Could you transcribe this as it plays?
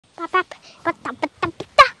Hey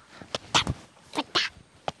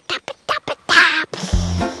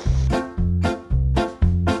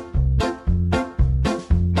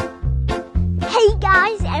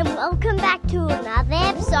guys, and welcome back to another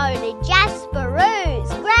episode of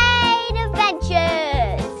Jasperoo's Great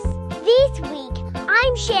Adventures. This week,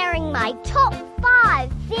 I'm sharing my top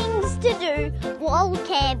 5 things to do while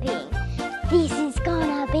camping. This is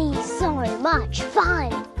gonna be so much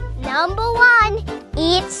fun. Number 1,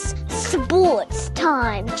 it's sports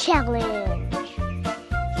time challenge.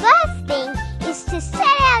 First thing is to set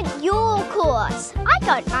out your course. I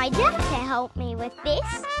got my dad to help me with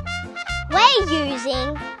this. We're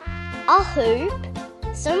using a hoop,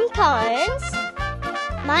 some cones,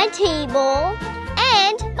 my T-ball,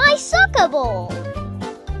 and my soccer ball.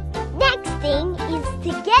 Next thing is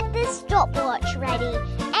to get the stopwatch ready,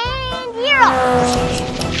 and you're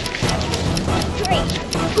off. 3,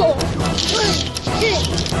 4, 1, 2.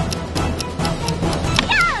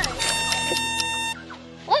 Go!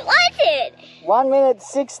 What was it? 1 minute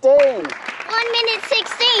 16. 1 minute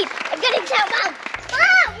 16. I'm gonna tell Mum.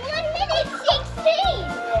 Mom, 1 minute 16.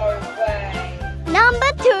 No way.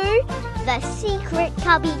 Number 2, the secret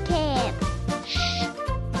cubby camp.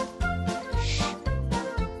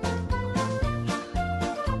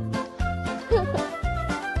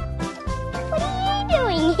 What are you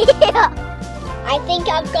doing here? I think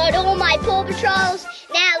I've got all my Paw Patrols.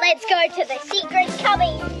 Now let's go to the secret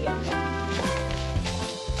cubby.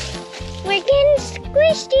 We're getting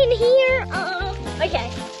squished in here.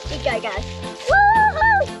 Okay, you go, guys.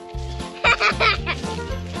 Woohoo!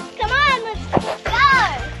 Come on, let's go.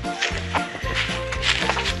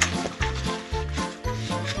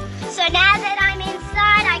 So now that I'm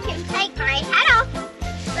inside, I can take my hat off.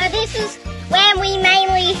 So this is where we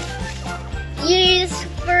mainly use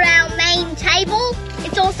for our main table.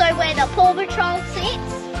 It's also where the Paw Patrol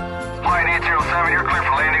sits. Flight 807, you're clear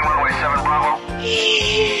for landing, runway 7 Bravo.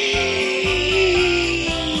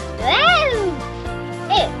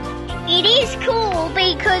 It is cool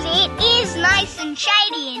because it is nice and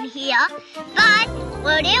shady in here, but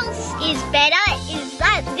what else is better is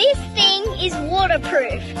that this thing is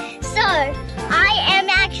waterproof. So I am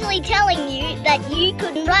actually telling you that you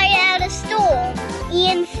could ride out a storm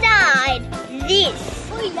inside this.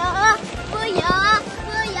 Booyah, booyah,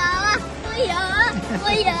 booyah, booyah,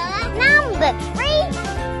 booyah. Number 3,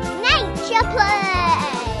 nature play.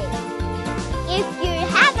 If you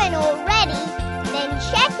haven't already, then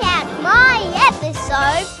check out my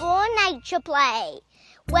episode for nature play,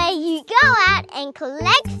 where you go out and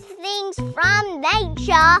collect things from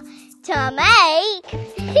nature to make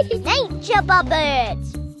nature puppets.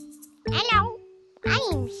 Hello,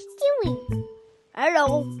 I'm Stewie.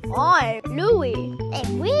 Hello, I'm Louie.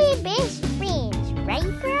 And we're best friends,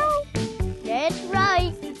 right, girl? That's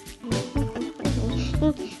right.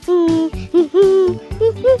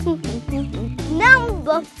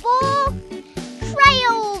 Number 4,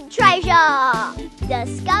 trail treasure.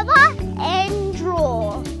 Discover and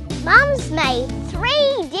draw. Mum's made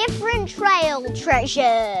 3 different trail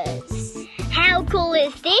treasures. How cool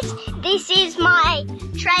is this? This is my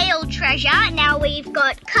trail treasure. Now we've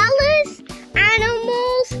got colours,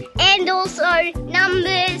 animals, and also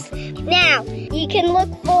numbers. Now, you can look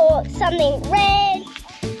for something red.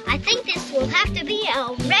 I think this will have to be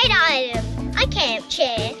a red item. A camp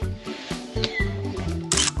chair.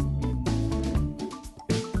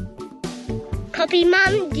 Copy,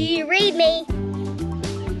 Mum. Do you read me?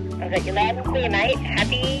 I've got you loud and clear, mate.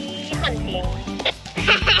 Happy hunting.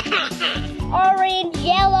 Orange,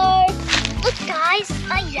 yellow. Look, guys,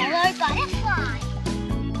 a yellow butterfly.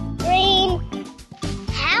 Green.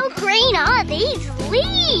 How green are these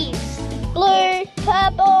leaves? Blue,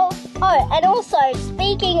 purple. Oh, and also,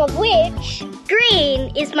 speaking of which, green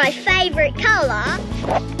is my favourite colour.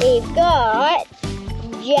 We've got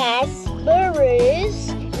Jasperoo's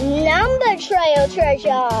number trail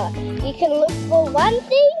treasure. You can look for 1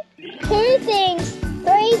 thing, 2 things,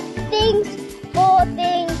 3 things, 4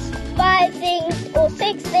 things, 5 things, or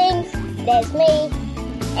 6 things. There's me.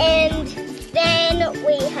 And then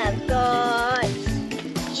we have got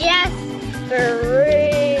Jasperoo's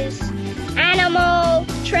animal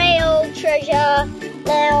trail treasure.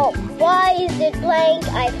 Now, why is it blank?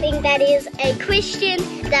 I think that is a question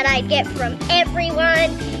that I get from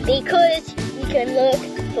everyone because you can look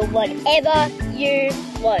for whatever you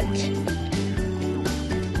want.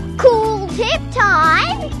 Cool tip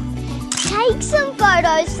time! Take some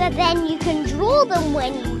photos so then you can draw them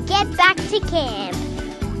when you get back to camp.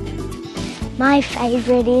 My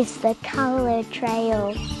favourite is the colour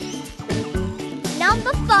trail.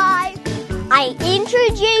 Number 5, I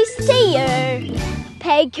introduce to you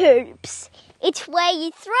peg hoops. It's where you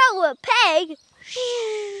throw a peg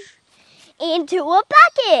into a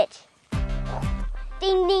bucket.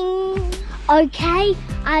 Ding ding. Okay,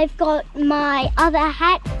 I've got my other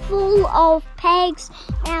hat full of pegs.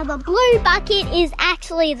 Now the blue bucket is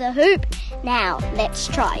actually the hoop. Now let's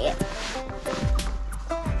try it.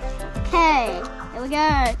 Okay, here we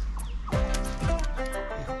go.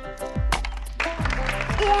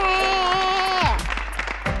 Yeah!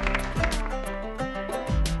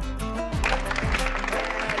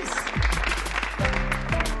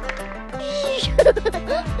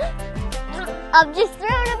 I've just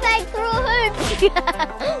thrown a peg through a hoop.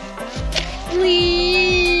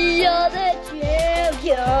 We are the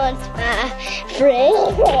champions, my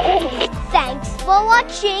friends. Thanks for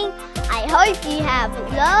watching. I hope you have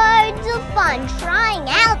loads of fun trying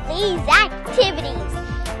out these activities.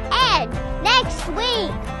 And next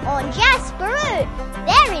week on Jasperoo,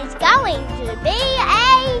 there is going to be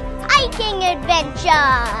a hiking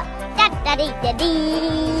adventure.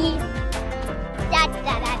 Da-da-dee-da-dee.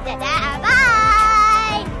 Da-da-da-da-da.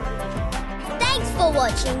 Bye! Thanks for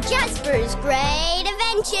watching Jasperoo's Great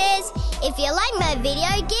Adventures. If you like my video,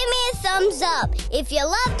 give me a thumbs up. If you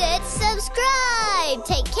loved it, subscribe.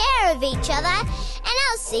 Take care of each other, and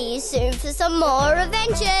I'll see you soon for some more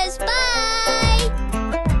adventures. Bye!